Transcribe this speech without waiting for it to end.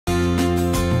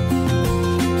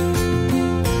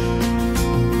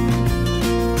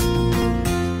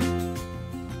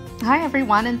Hi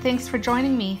everyone, and thanks for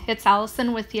joining me. It's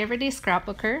Allison with the Everyday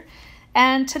Scrapbooker,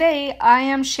 and today I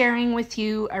am sharing with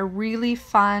you a really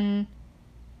fun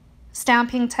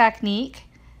stamping technique.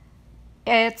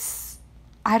 I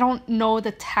don't know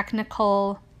the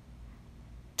technical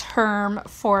term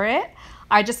for it.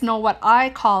 I just know what I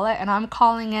call it, and I'm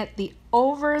calling it the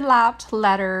overlapped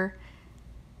letter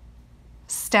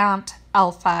stamped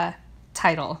alpha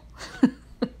title.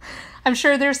 I'm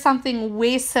sure there's something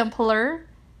way simpler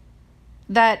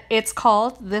that it's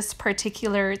called this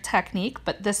particular technique,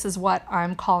 but this is what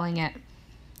I'm calling it.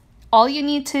 All you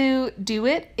need to do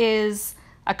it is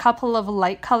a couple of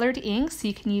light colored inks.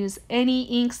 You can use any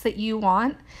inks that you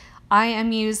want. I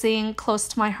am using Close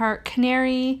to My Heart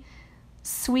Canary,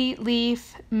 Sweet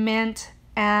Leaf, Mint,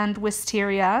 and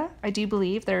Wisteria. I do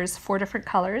believe there's 4 different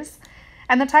colors.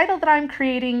 And the title that I'm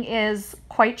creating is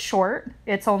quite short.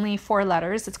 It's only 4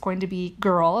 letters. It's going to be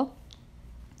Girl.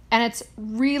 And it's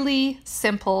really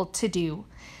simple to do.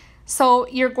 So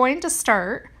you're going to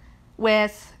start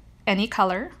with any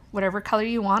color, whatever color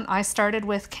you want. I started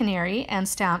with Canary and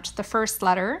stamped the first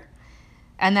letter,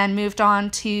 and then moved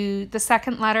on to the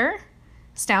second letter,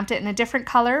 stamped it in a different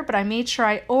color, but I made sure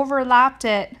I overlapped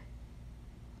the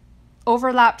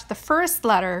first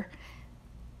letter,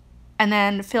 and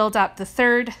then filled up the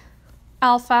third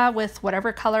alpha with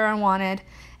whatever color I wanted,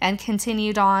 and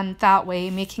continued on that way,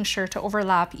 making sure to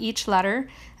overlap each letter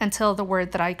until the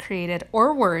word that I created,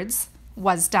 or words,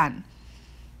 was done.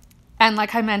 And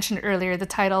like I mentioned earlier, the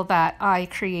title that I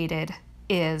created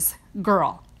is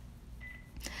Girl.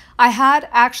 I had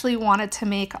actually wanted to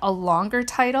make a longer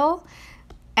title,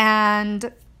 and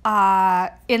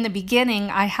in the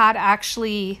beginning I had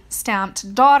actually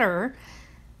stamped Daughter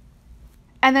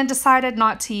and then decided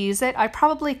not to use it. I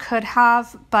probably could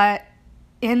have, but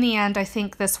in the end, I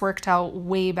think this worked out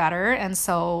way better, and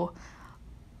so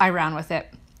I ran with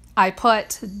it. I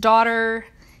put Daughter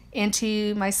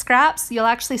into my scraps. You'll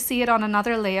actually see it on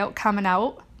another layout coming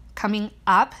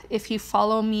up if you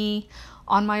follow me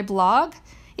on my blog.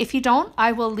 If you don't,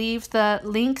 I will leave the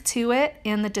link to it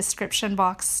in the description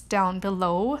box down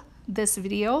below this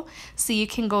video, so you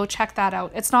can go check that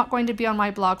out. It's not going to be on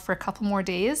my blog for a couple more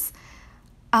days.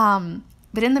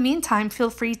 But in the meantime, feel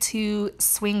free to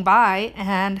swing by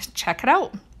and check it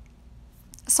out.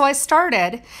 So I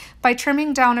started by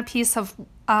trimming down a piece of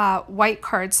white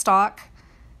cardstock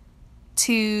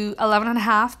to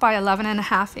 11.5 by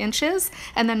 11.5 inches,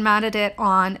 and then matted it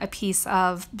on a piece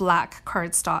of black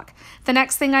cardstock. The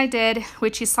next thing I did,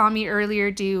 which you saw me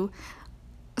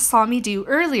do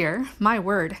earlier, my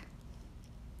word.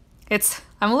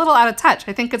 I'm a little out of touch.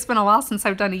 I think it's been a while since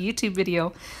I've done a YouTube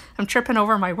video. I'm tripping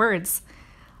over my words.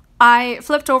 I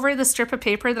flipped over the strip of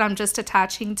paper that I'm just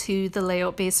attaching to the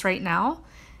layout base right now,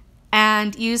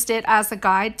 and used it as a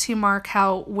guide to mark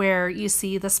out where you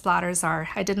see the splatters are.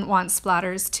 I didn't want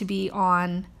splatters to be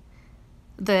on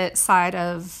the side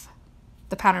of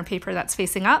the pattern paper that's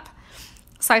facing up.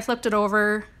 So I flipped it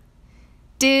over,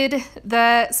 did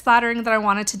the splattering that I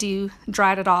wanted to do,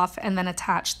 dried it off, and then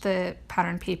attached the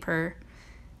pattern paper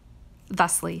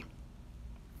thusly.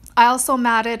 I also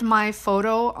matted my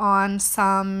photo on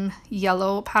some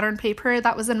yellow pattern paper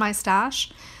that was in my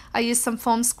stash. I used some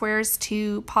foam squares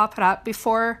to pop it up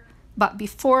before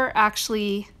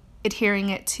actually adhering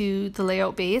it to the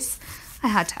layout base, I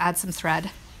had to add some thread.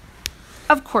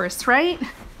 Of course, right?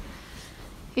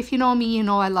 If you know me, you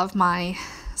know I love my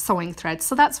sewing thread,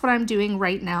 so that's what I'm doing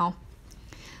right now.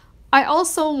 I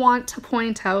also want to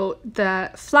point out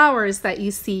the flowers that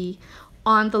you see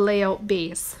on the layout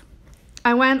base.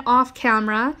 I went off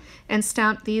camera and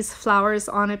stamped these flowers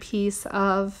on a piece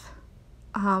of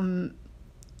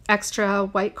extra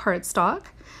white cardstock.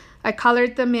 I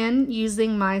colored them in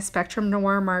using my Spectrum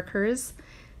Noir markers,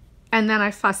 and then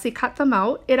I fussy cut them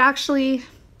out. It actually,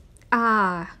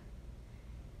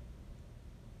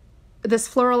 this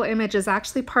floral image is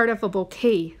actually part of a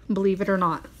bouquet, believe it or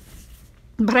not.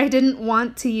 But I didn't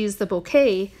want to use the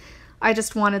bouquet. I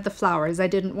just wanted the flowers. I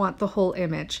didn't want the whole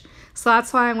image. So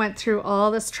that's why I went through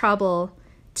all this trouble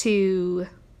to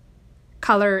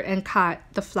color and cut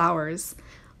the flowers.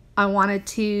 I wanted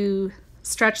to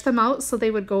stretch them out so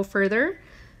they would go further,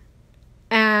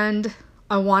 and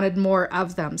I wanted more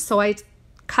of them. So I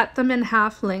cut them in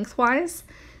half lengthwise,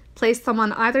 placed them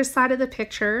on either side of the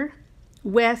picture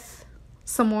with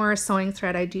some more sewing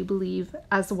thread, I do believe,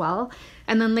 as well.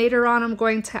 And then later on, I'm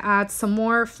going to add some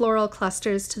more floral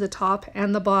clusters to the top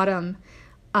and the bottom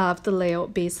of the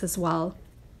layout base as well.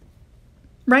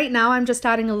 Right now, I'm just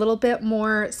adding a little bit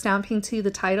more stamping to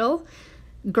the title.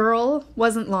 Girl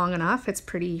wasn't long enough. It's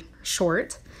pretty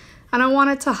short. And I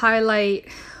wanted to highlight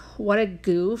what a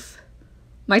goof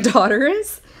my daughter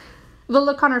is. The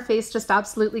look on her face just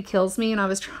absolutely kills me, and I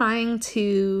was trying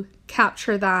to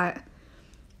capture that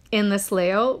in this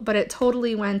layout, but it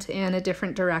totally went in a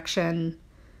different direction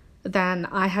than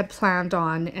I had planned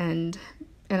on and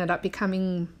ended up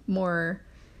becoming more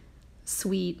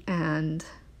sweet and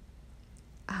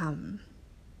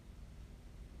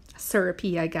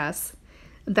syrupy, I guess,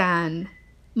 than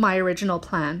my original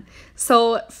plan.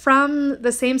 So from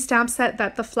the same stamp set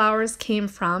that the flowers came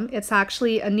from, it's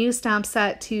actually a new stamp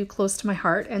set to Close to My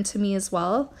Heart and to me as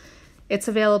well. It's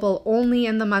available only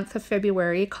in the month of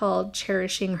February, called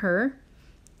Cherishing Her.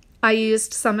 I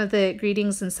used some of the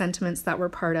greetings and sentiments that were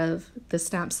part of the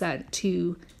stamp set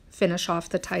to finish off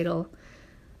the title.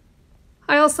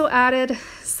 I also added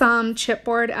some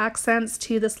chipboard accents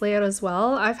to this layout as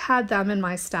well. I've had them in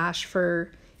my stash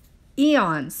for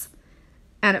eons,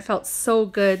 and it felt so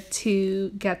good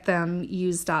to get them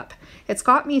used up. It's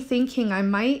got me thinking I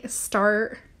might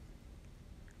start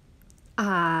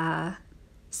a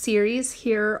series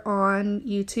here on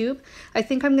YouTube. I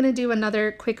think I'm going to do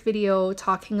another quick video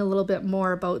talking a little bit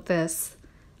more about this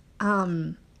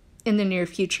in the near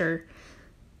future,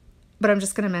 but I'm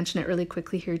just going to mention it really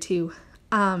quickly here too.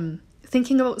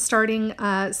 Thinking about starting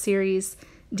a series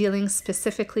dealing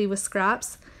specifically with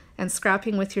scraps and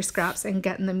scrapping with your scraps and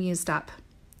getting them used up.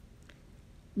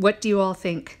 What do you all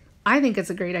think? I think it's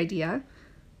a great idea.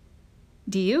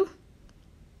 Do you?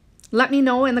 Let me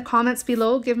know in the comments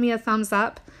below. Give me a thumbs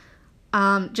up.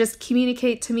 Just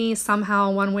communicate to me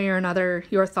somehow, one way or another,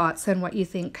 your thoughts and what you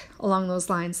think along those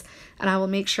lines. And I will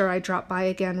make sure I drop by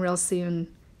again real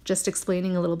soon, just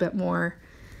explaining a little bit more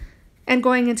and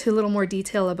going into a little more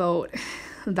detail about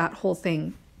that whole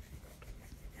thing.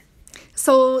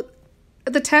 So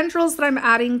the tendrils that I'm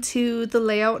adding to the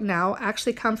layout now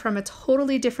actually come from a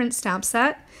totally different stamp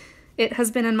set. It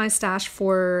has been in my stash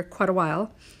for quite a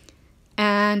while,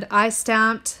 and I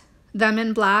stamped them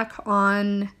in black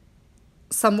on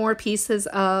some more pieces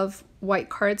of white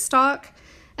cardstock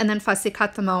and then fussy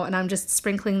cut them out, and I'm just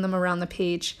sprinkling them around the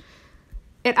page.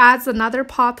 It adds another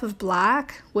pop of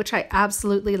black, which I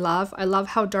absolutely love. I love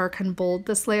how dark and bold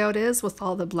this layout is with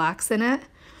all the blacks in it.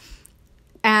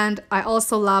 And I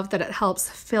also love that it helps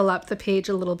fill up the page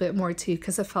a little bit more too,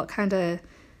 because it felt kind of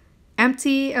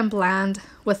empty and bland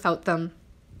without them.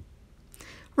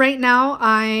 Right now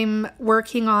I'm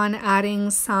working on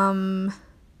adding some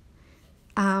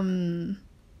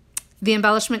the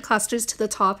embellishment clusters to the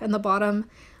top and the bottom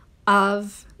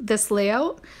of this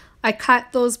layout. I cut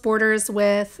those borders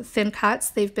with thin cuts.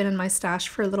 They've been in my stash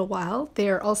for a little while. They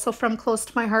are also from Close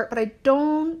to My Heart, but I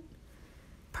don't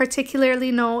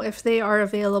particularly know if they are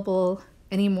available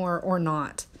anymore or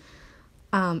not.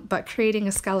 But creating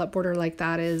a scallop border like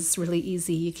that is really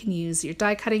easy. You can use your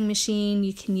die cutting machine.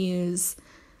 You can use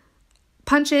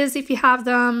punches if you have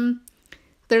them.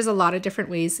 There's a lot of different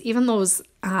ways. Even those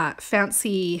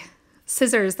fancy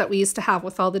scissors that we used to have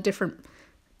with all the different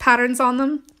patterns on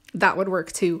them, that would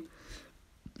work too.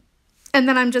 And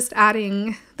then I'm just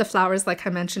adding the flowers, like I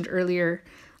mentioned earlier,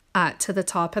 to the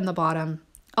top and the bottom,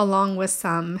 along with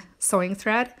some sewing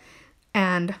thread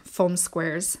and foam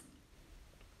squares.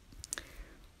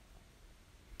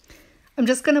 I'm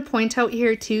just going to point out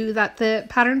here too that the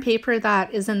pattern paper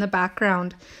that is in the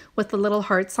background with the little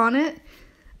hearts on it,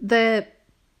 the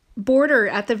border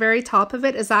at the very top of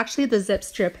it is actually the zip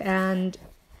strip and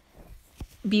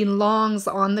belongs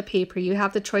on the paper. You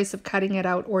have the choice of cutting it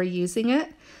out or using it.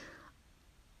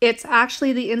 It's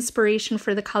actually the inspiration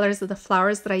for the colors of the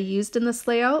flowers that I used in this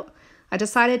layout. I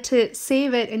decided to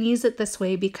save it and use it this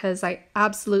way because I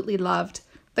absolutely loved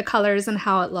the colors and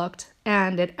how it looked,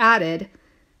 and it added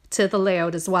to the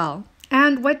layout as well.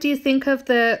 And what do you think of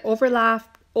the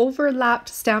overlapped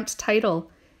stamped title?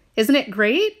 Isn't it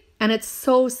great? And it's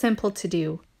so simple to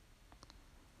do.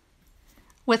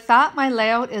 With that, my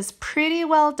layout is pretty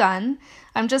well done.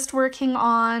 I'm just working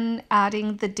on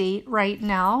adding the date right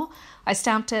now. I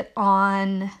stamped it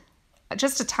on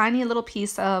just a tiny little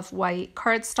piece of white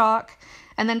cardstock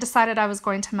and then decided I was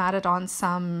going to mat it on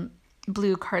some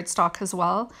blue cardstock as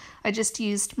well. I just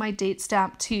used my date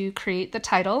stamp to create the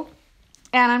title,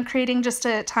 and I'm creating just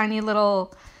a tiny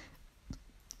little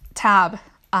tab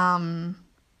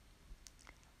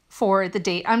for the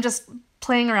date. I'm just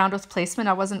playing around with placement.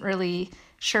 I wasn't really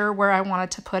sure where I wanted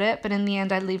to put it, but in the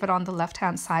end I leave it on the left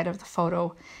hand side of the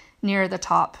photo near the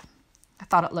top. I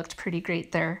thought it looked pretty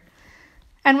great there.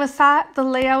 And with that, the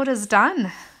layout is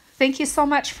done. Thank you so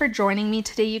much for joining me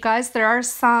today, you guys. There are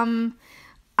some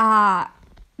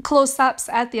close-ups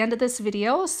at the end of this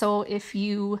video, so if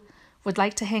you would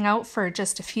like to hang out for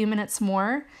just a few minutes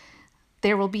more,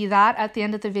 there will be that at the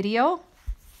end of the video.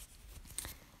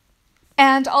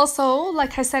 And also,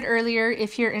 like I said earlier,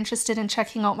 if you're interested in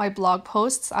checking out my blog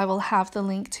posts, I will have the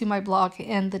link to my blog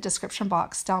in the description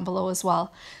box down below as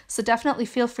well. So definitely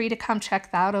feel free to come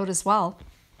check that out as well.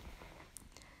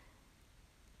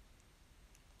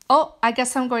 Oh, I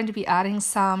guess I'm going to be adding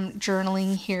some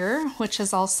journaling here, which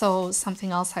is also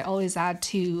something else I always add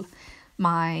to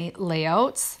my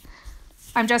layouts.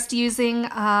 I'm just using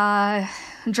a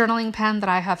journaling pen that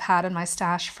I have had in my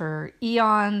stash for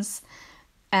eons.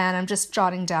 And I'm just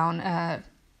jotting down a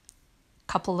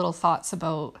couple little thoughts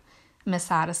about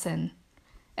Miss Addison.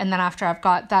 And then after I've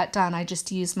got that done, I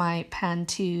just use my pen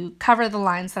to cover the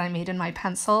lines that I made in my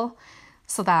pencil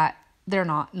so that they're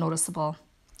not noticeable.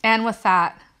 And with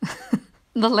that,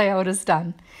 the layout is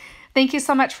done. Thank you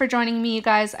so much for joining me, you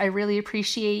guys. I really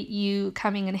appreciate you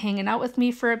coming and hanging out with me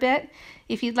for a bit.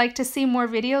 If you'd like to see more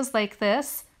videos like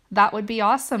this, that would be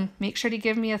awesome. Make sure to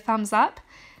give me a thumbs up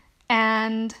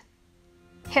and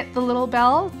hit the little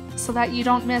bell so that you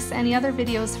don't miss any other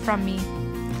videos from me.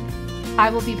 I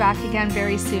will be back again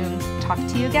very soon. Talk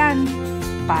to you again.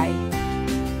 Bye.